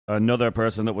another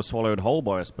person that was swallowed whole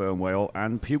by a sperm whale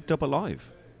and puked up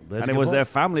alive. That's and a it good was point. their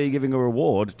family giving a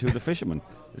reward to the fisherman.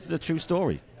 This is a true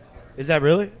story. Is that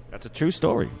really? That's a true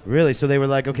story. Really? So they were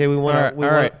like, okay, we want All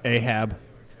right, Ahab.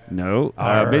 No.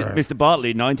 Mr.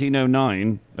 Bartley,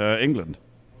 1909, England.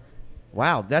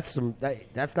 Wow, that's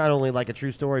not only like a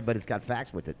true story, but it's got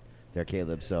facts with it there,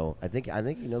 Caleb. So I think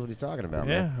he knows what he's talking about.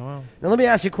 Yeah, man. well. Now let me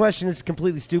ask you a question. It's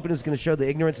completely stupid. It's going to show the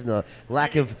ignorance and the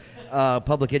lack of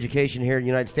public education here in the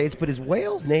United States. But is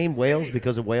Wales named Wales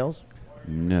because of whales?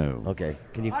 No. Okay.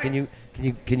 Can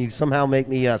you somehow make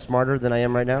me smarter than I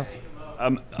am right now?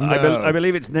 I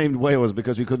believe it's named Wales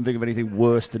because we couldn't think of anything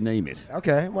worse to name it.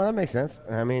 Okay. Well, that makes sense.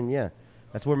 I mean, yeah,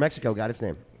 that's where Mexico got its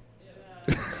name.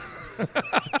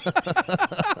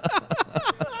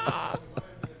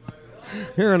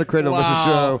 Here on the Cradle of Listen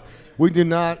Show, we do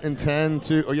not intend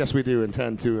to. Oh, yes, we do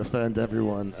intend to offend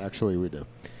everyone. Actually, we do.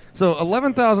 So,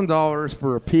 $11,000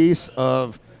 for a piece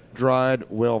of dried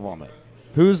whale vomit.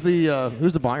 Who's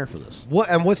the buyer for this?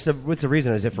 What's the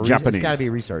reason? Is it for Japanese? It's got to be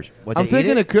research. What, I'm they eat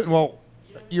thinking it could. Well,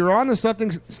 you're on to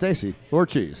something, Stacy. Lord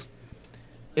Cheese.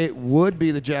 It would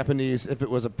be the Japanese if it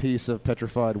was a piece of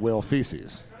petrified whale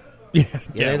feces. Yeah,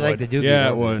 Yeah, they like to do. Yeah,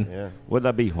 that. it would. Yeah. Would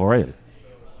that be horrible?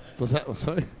 Was that?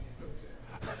 Sorry.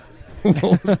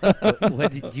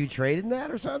 What, do you trade in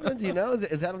that or something? Do you know?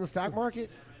 Is that on the stock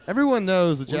market? Everyone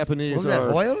knows the Japanese was that,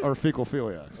 oil? are fecal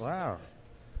philiacs. Wow.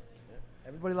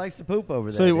 Everybody likes to poop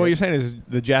over there. So what dude. you're saying is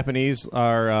the Japanese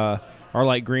are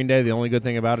like Green Day. The only good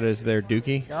thing about it is they're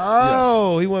dookie.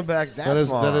 Oh, he went back that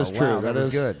far. That is true. Wow, that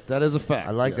was good. That is a fact.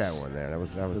 I like yes. that one there. That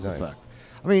was That's nice. a fact.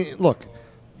 I mean, look,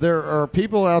 there are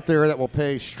people out there that will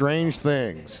pay strange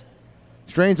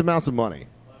amounts of money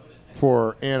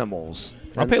for animals.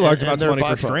 I'll pay large and amounts of their money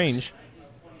for byproducts. strange.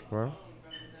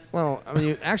 Well, I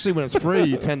mean, actually, when it's free,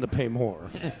 you tend to pay more.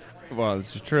 Well,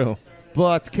 this is true.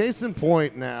 But case in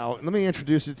point now, let me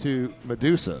introduce you to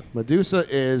Medusa. Medusa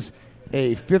is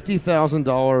a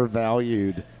 $50,000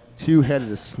 valued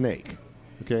two-headed snake.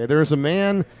 Okay, there's a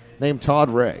man named Todd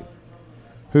Ray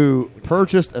who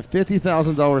purchased a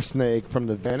 $50,000 snake from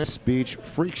the Venice Beach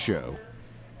Freak Show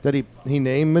that he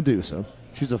named Medusa.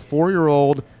 She's a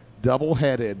 4-year-old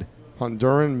double-headed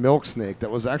Honduran milk snake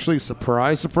that was actually,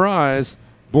 surprise, surprise,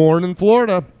 born in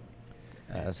Florida.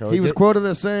 So He was quoted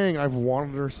as saying, "I've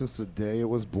wanted her since the day it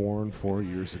was born 4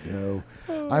 years ago.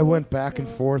 I went back and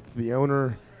forth with the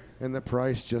owner, and the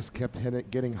price just kept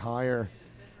getting higher.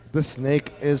 The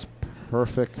snake is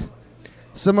perfect.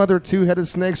 Some other two-headed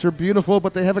snakes are beautiful,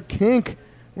 but they have a kink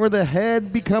where the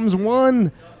head becomes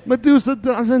one. Medusa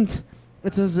doesn't.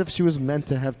 It's as if she was meant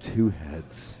to have two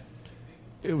heads."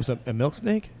 It was a milk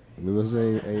snake? It was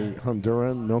a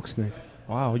Honduran milk snake.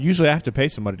 Wow. Usually I have to pay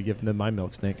somebody to give them my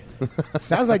milk snake.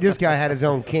 Sounds like this guy had his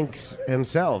own kinks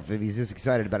himself if he's this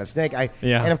excited about a snake.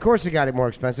 Yeah. And, of course, it got it more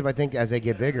expensive. I think as they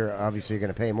get bigger, obviously you're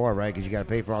going to pay more, right? Because you got to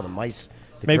pay for all the mice.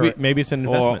 Maybe it's an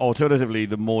Or investment. alternatively,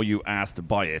 the more you ask to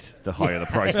buy it, the higher the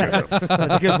price goes up.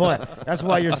 That's a good point. That's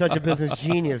why you're such a business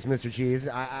genius, Mr. Cheese.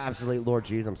 Absolutely, Lord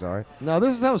Cheese, I'm sorry. Now,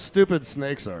 this is how stupid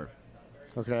snakes are.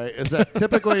 Okay, is that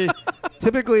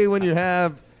typically when you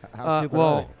have How stupid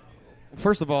are they?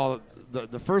 first of all,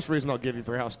 the first reason I'll give you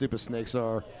for how stupid snakes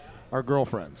are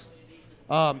girlfriends.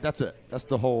 That's it. That's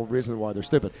the whole reason why they're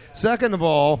stupid. Second of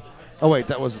all, oh wait,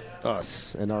 that was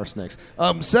us and our snakes.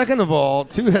 Second of all,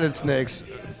 two-headed snakes.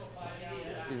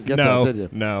 You didn't get No, that,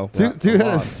 did you? no.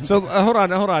 Two-headed. So hold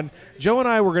on. Joe and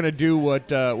I were going to do what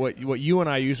you and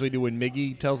I usually do when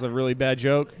Miggy tells a really bad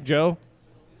joke. Joe?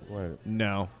 What?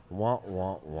 No. Wah,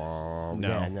 wah, wah. No.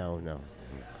 Yeah, no.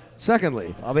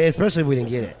 Secondly, I mean, especially if we didn't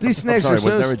get it. these I'm snakes sorry, are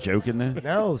so was there a joke in there?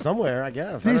 No, somewhere, I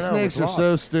guess. I these don't know. snakes It's are lost.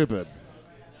 so stupid.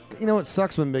 You know, it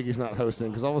sucks when Miggy's not hosting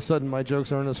because all of a sudden my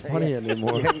jokes aren't as funny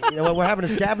anymore. You know what? We're having a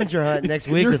scavenger hunt next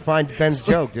week to find Ben's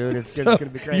joke, dude. It's going to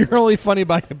be crazy. You're only funny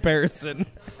by comparison.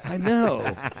 I know.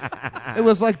 It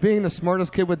was like being the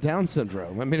smartest kid with Down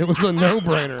syndrome. I mean, it was a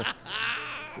no-brainer.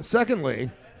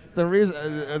 Secondly, the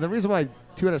reason why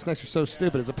two-headed snakes are so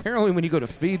stupid is apparently when you go to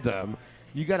feed them,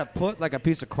 you got to put like a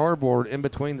piece of cardboard in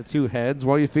between the two heads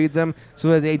while you feed them so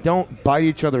that they don't bite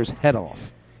each other's head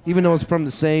off, even though it's from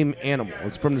the same animal.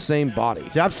 It's from the same body.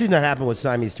 See, I've seen that happen with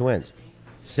Siamese twins.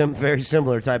 Very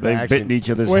similar type They of action. bitten each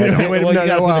other's Wait a head minute, off. wait a Well, you minute,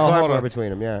 got to put the hold cardboard on. between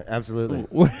them. Yeah, absolutely.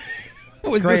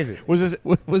 was crazy.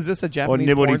 this a Or Japanese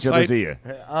nibbled porn each other's site? ear.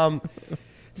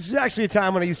 This is actually a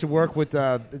time when I used to work with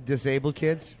disabled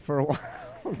kids for a while.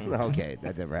 Okay,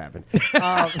 that never happened.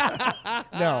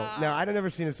 No, I don't ever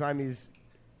seen a Siamese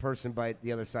person bite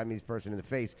the other Siamese person in the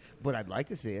face, but I'd like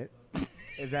to see it.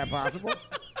 Is that possible?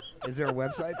 Is there a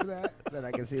website for that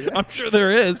I can see that? I'm sure there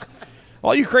is.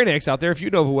 All you craniacs out there, if you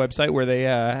know of a website where they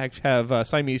actually have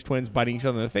Siamese twins biting each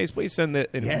other in the face, please send the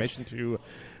information to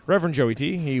Reverend Joey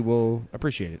T. He will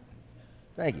appreciate it.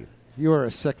 Thank you. You are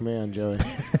a sick man, Joey.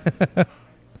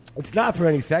 It's not for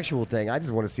any sexual thing. I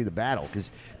just want to see the battle because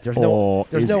there's no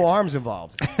arms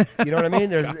involved. You know what I mean?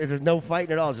 There's no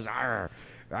fighting at all. It's just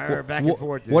back and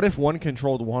forth. Dude. What if one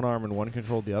controlled one arm and one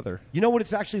controlled the other? You know what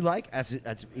it's actually like? That's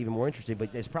even more interesting.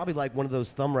 But it's probably like one of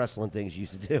those thumb wrestling things you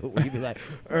used to do, where you'd be like,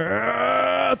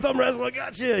 "Thumb wrestling,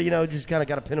 gotcha!" You know, just kind of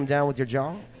got to pin them down with your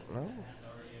jaw.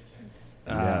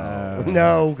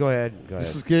 No, go ahead.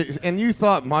 This is good. And you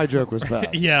thought my joke was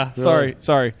bad. Yeah, Really?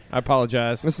 sorry. I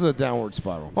apologize. This is a downward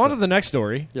spiral. On to the next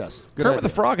story. Yes. Kermit the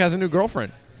Frog has a new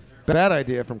girlfriend. Bad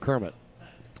idea from Kermit.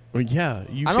 Well, yeah.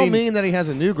 I don't mean that he has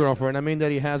a new girlfriend. I mean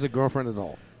that he has a girlfriend at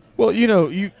all. Well, you know,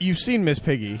 you've seen Miss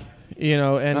Piggy, you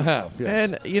know, and I have, yes.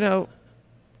 And you know,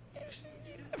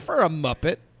 for a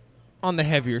Muppet, on the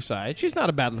heavier side, she's not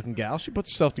a bad-looking gal. She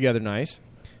puts herself together nice.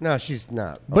 No, she's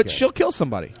not. Okay. But she'll kill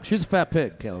somebody. She's a fat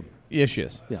pig, Caleb. Yeah, she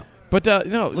is. Yeah. But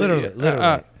no, literally.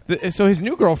 So his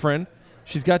new girlfriend,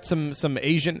 she's got some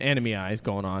Asian anime eyes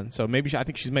going on. So maybe I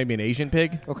think she's maybe an Asian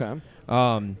pig. Okay.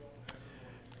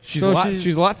 She's a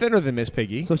lot thinner than Miss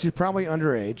Piggy. So she's probably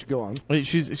underage. Go on.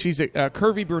 She's a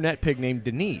curvy brunette pig named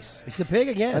Denise. It's a pig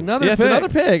again. Another Yeah, pig. it's another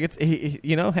pig. It's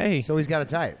you know, hey. So he's got a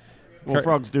type. Well,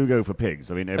 frogs do go for pigs.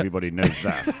 I mean, everybody knows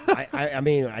that. I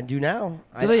mean, I do now.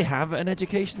 Do they have an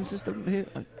education system here?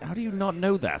 How do you not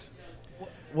know that?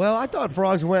 Well, I thought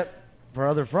frogs went for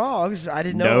other frogs. I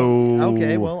didn't know. No.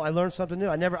 Okay, well, I learned something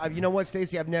new. You know what,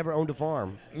 Stacy? I've never owned a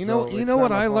farm. You know it's not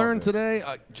what my I fault. learned today,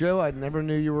 Joe? I never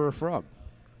knew you were a frog.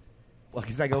 Well,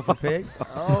 because I go for pigs.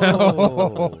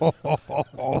 Oh,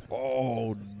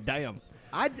 Oh, damn.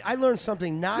 I learned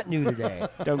something not new today.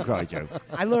 Don't cry, Joe.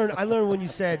 I learned when you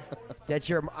said that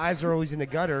your eyes are always in the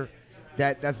gutter.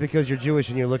 That's because you're Jewish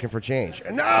and you're looking for change.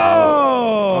 No.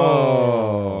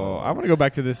 Oh, I want to go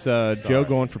back to this Joe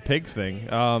going for pigs thing. Hey,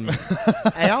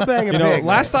 I'll bang a You know, pig.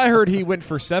 last man. I heard, he went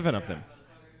for 7 of them.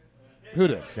 Who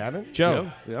did? 7?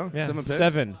 Joe. Yeah. Yeah, 7 pigs?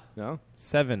 7. No.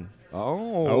 7.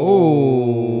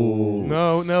 Oh.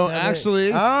 No, 7.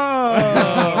 actually. Oh.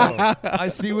 I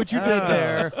see what you did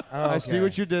there. Oh, I see okay.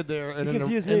 what you did there. And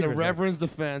confused me in for the a second. Reverend's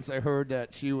defense, I heard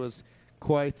that she was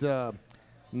quite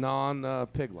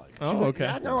non-pig-like. Oh, okay.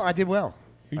 Yeah, no, I did well.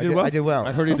 You did well? I did well.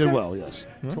 I heard he did well, yes.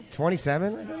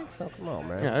 27, I think. So come on,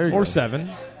 man. Yeah, there you Or go.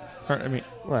 7. I mean,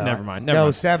 Well, never mind.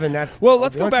 No, 7. That's Well,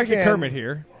 let's go once back again, to Kermit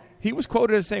here. He was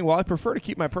quoted as saying, "Well, I prefer to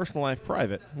keep my personal life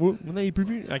private." I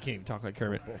can't even talk like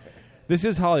Kermit. This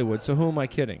is Hollywood, so who am I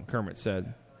kidding? Kermit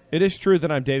said. It is true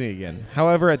that I'm dating again.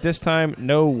 However, at this time,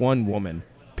 no one woman,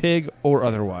 pig or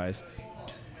otherwise,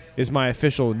 is my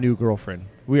official new girlfriend.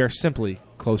 We are simply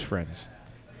close friends.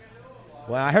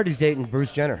 Well, I heard he's dating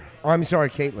Bruce Jenner. Oh, I'm sorry,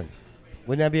 Caitlyn.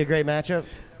 Wouldn't that be a great matchup?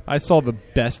 I saw the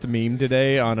best meme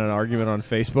today on an argument on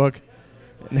Facebook.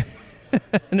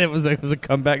 And it was a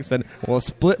comeback that said, "Well,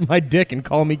 split my dick and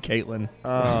call me Caitlyn."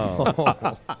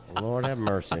 Oh, Lord have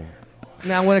mercy.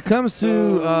 Now, when it comes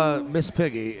to Miss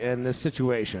Piggy and this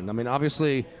situation, I mean,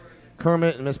 obviously,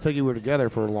 Kermit and Miss Piggy were together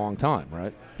for a long time,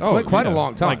 right? Quite a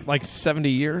long time. Like 70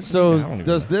 years. So I don't even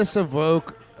does know. this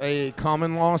evoke a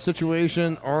common law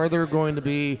situation? Are there going to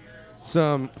be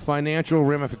some financial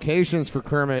ramifications for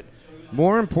Kermit?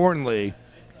 More importantly,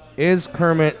 is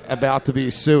Kermit about to be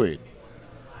sued?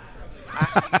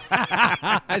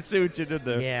 I see what you did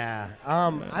there. Yeah.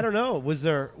 I don't know. Was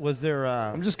there?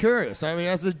 I'm just curious. I mean,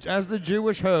 as the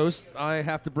Jewish host, I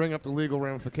have to bring up the legal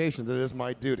ramifications. It is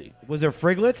my duty. Was there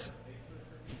friglets?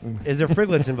 Is there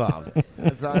friglets involved?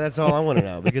 That's all I want to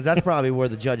know because that's probably where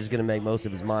the judge is going to make most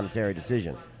of his monetary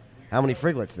decision. How many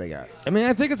friglets they got? I mean,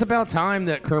 I think it's about time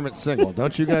that Kermit's single.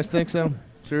 Don't you guys think so?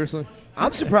 Seriously?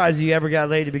 I'm surprised he ever got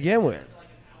laid to begin with.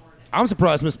 I'm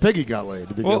surprised Miss Piggy got laid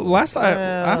to begin Well, with. last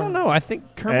I don't know. I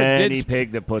think Kermit Any did.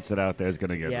 pig that puts it out there is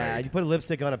going to get Yeah, laid. you put a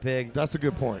lipstick on a pig. That's a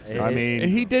good point. It- I mean,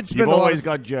 He did spend you've a lot always of-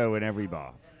 got Joe in every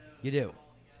bar. You do.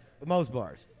 Most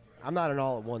bars. I'm not in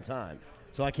all at one time,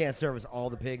 so I can't service all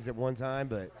the pigs at one time.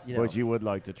 But you know, But you would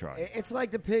like to try. it's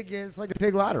like the pig. It's like the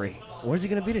pig lottery. Where's he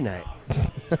going to be tonight?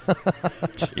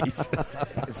 Jesus.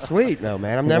 It's sweet, no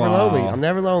man. I'm never Wow. lonely. I'm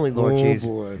never lonely, Lord Cheese.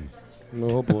 boy.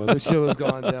 Oh, boy. This show has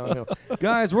gone downhill.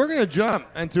 Guys, we're going to jump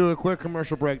into a quick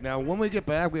commercial break now. When we get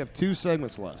back, we have 2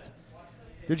 segments left.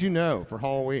 Did you know, for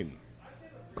Halloween,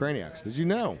 Craniacs, did you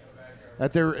know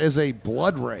that there is a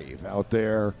blood rave out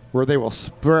there where they will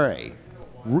spray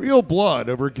real blood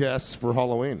over guests for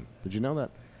Halloween? Did you know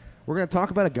that? We're going to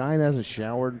talk about a guy that hasn't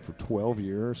showered for 12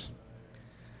 years.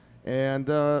 And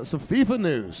some FIFA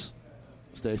news,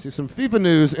 Stacy. Some FIFA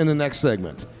news in the next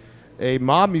segment. a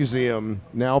mob museum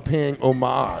now paying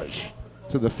homage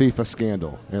to the FIFA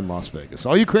scandal in Las Vegas.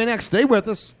 All you Craniacs, stay with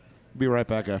us. Be right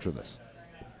back after this.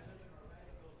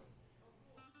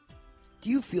 Do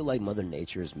you feel like Mother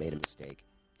Nature has made a mistake?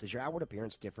 Does your outward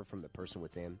appearance differ from the person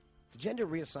within? The Gender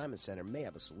Reassignment Center may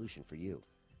have a solution for you.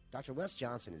 Dr. Les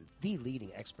Johnson is the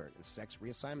leading expert in sex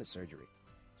reassignment surgery.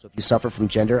 So if you suffer from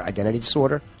gender identity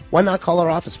disorder, why not call our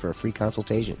office for a free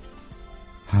consultation?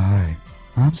 Hi,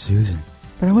 I'm Susan,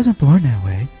 but I wasn't born that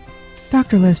way.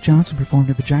 Dr. Les Johnson performed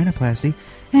a vaginoplasty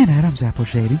and Adam's apple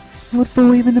shading that would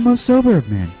fool even the most sober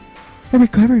of men. The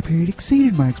recovery period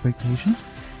exceeded my expectations,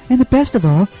 and the best of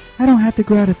all, I don't have to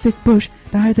grow out a thick bush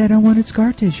to hide that unwanted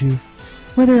scar tissue.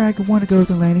 Whether I want to go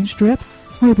with a landing strip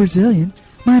or a Brazilian,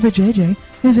 my vajayjay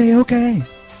is A-OK.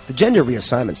 The Gender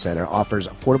Reassignment Center offers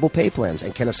affordable pay plans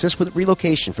and can assist with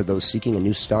relocation for those seeking a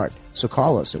new start. So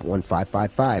call us at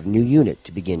 1-555-NEW-UNIT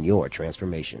to begin your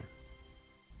transformation.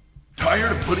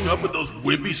 Tired of putting up with those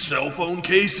wimpy cell phone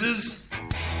cases?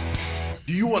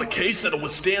 Do you want a case that'll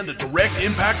withstand the direct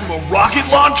impact from a rocket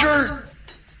launcher?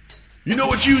 You know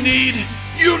what you need?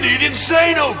 You need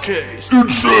Insano Case!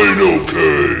 Insano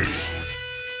Case!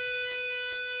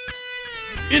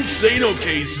 Insano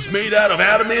Case is made out of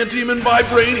adamantium and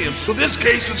vibranium, so this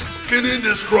case is fucking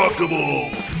indestructible.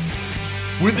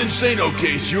 With Insano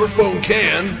Case, your phone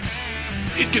can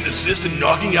assist in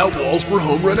knocking out walls for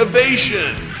home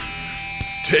renovation.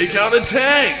 Take out a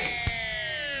tank.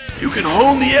 You can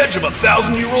hone the edge of a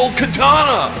 1,000-year-old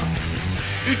katana.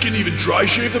 It can even dry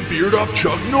shave the beard off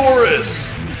Chuck Norris.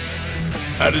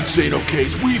 At Insano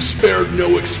Case, we've spared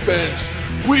no expense.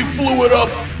 We flew it up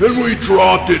and we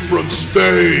dropped it from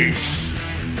space.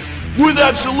 With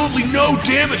absolutely no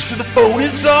damage to the phone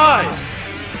inside.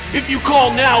 If you call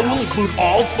now, we'll include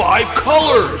all 5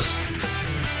 colors.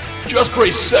 Just pay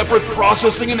separate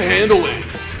processing and handling.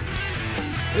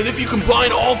 And if you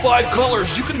combine all 5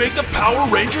 colors, you can make the Power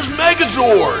Rangers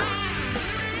Megazord.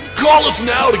 Call us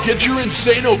now to get your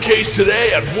Insano Case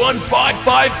today at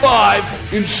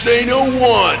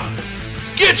 1-555-INSANO-1.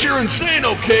 Get your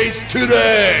Insano Case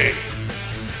today!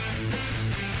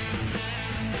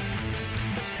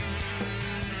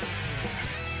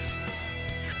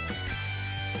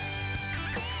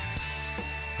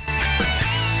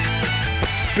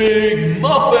 Big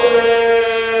Muffins!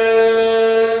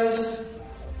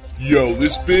 Yo,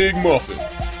 this Big Muffin.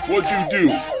 What'd you do?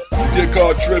 You get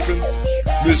caught tripping?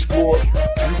 Miss Court?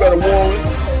 You got a warrant?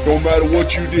 Don't matter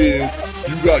what you did.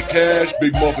 You got cash,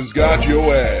 Big Muffin's got your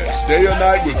ass. Day or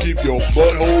night, we'll keep your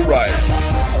butthole right.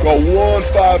 Call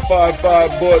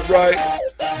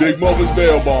 1-555-BUTT-RIGHT. Big Muffin's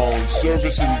Bail Bonds,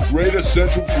 servicing Greater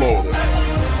Central Florida.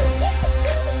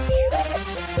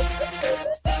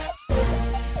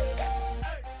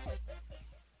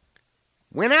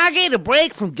 When I get a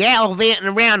break from gallivanting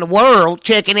around the world,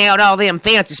 checking out all them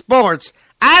fancy sports,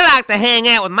 I like to hang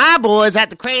out with my boys at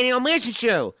the Cranial Mission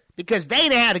Show, because they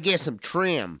know how to get some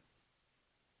trim.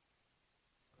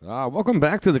 Welcome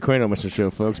back to the Cranial Mission Show,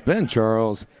 folks. Ben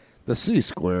Charles, the C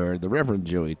Squared, the Reverend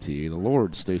Joey T, the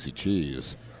Lord Stacy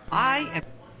Cheese.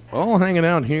 All hanging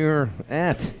out here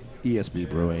at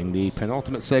ESB Brewing, the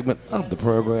penultimate segment of the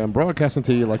program, broadcasting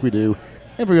to you like we do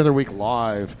every other week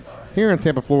live here in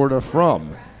Tampa, Florida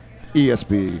from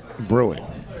ESB Brewing.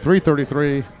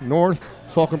 333 North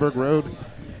Falkenberg Road,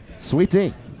 Sweet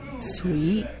D.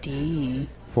 Sweet D.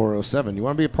 407. You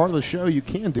want to be a part of the show, you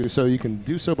can do so. You can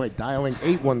do so by dialing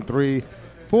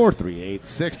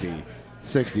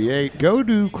 813-438-6068. Go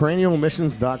to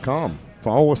cranialmissions.com.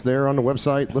 Follow us there on the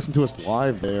website. Listen to us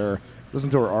live there. Listen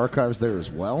to our archives there as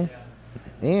well.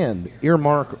 And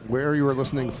earmark where you are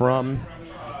listening from,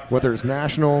 whether it's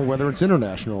national, whether it's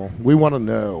international. We want to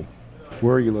know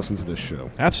where you listen to this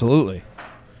show. Absolutely.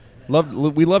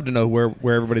 We love to know where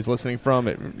everybody's listening from.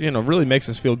 It really makes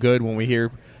us feel good when we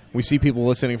see people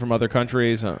listening from other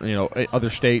countries, other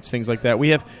states, things like that. We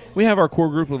have our core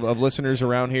group of listeners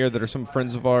around here that are some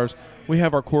friends of ours. We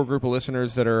have our core group of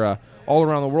listeners that are all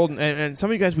around the world, and some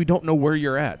of you guys, we don't know where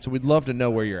you're at, so we'd love to know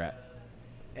where you're at.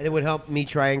 And it would help me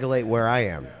triangulate where I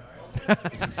am.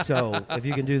 So if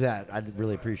you can do that, I'd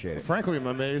really appreciate it. Frankly, I'm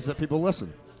amazed that people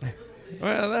listen.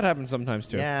 Well, that happens sometimes,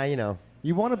 too. Yeah,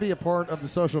 You want to be a part of the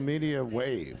social media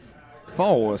wave.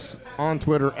 Follow us on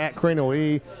Twitter at Cranial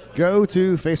E. Go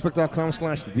to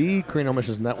Facebook.com/The Cranial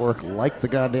Missions Network. Like the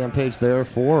goddamn page there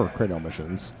for Cranial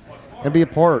Missions. And be a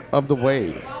part of the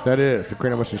wave. That is the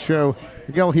Cranial Missions Show.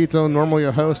 Miguel Hito, normally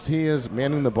a host. He is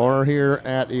manning the bar here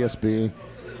at ESB,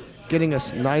 getting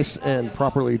us nice and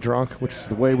properly drunk, which is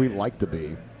the way we like to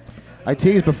be. I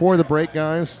teased before the break,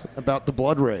 guys, about the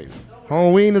blood rave.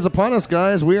 Halloween is upon us,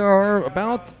 guys. We are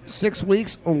about 6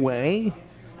 weeks away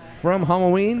from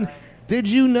Halloween. Did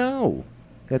you know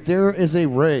that there is a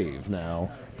rave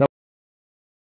now